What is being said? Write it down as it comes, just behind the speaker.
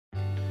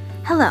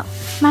Hello,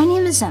 my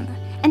name is Emma,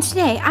 and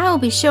today I will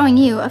be showing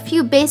you a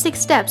few basic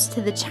steps to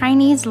the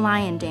Chinese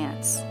lion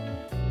dance.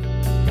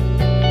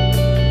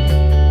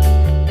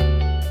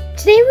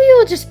 Today we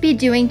will just be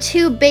doing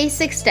 2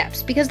 basic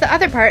steps because the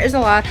other part is a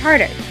lot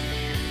harder.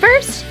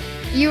 First,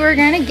 you are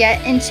going to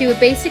get into a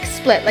basic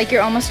split like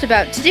you're almost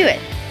about to do it.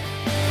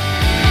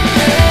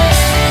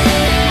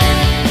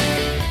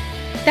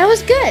 That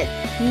was good!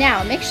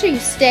 Now make sure you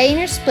stay in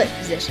your split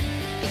position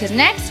because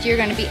next you're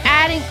going to be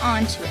adding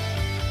on to it.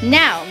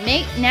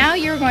 Now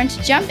you're going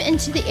to jump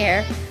into the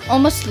air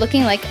almost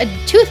looking like a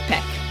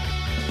toothpick.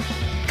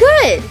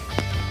 Good!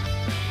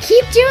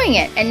 Keep doing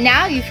it, and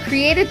now you've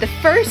created the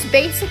first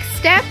basic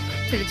step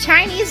to the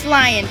Chinese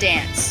lion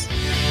dance.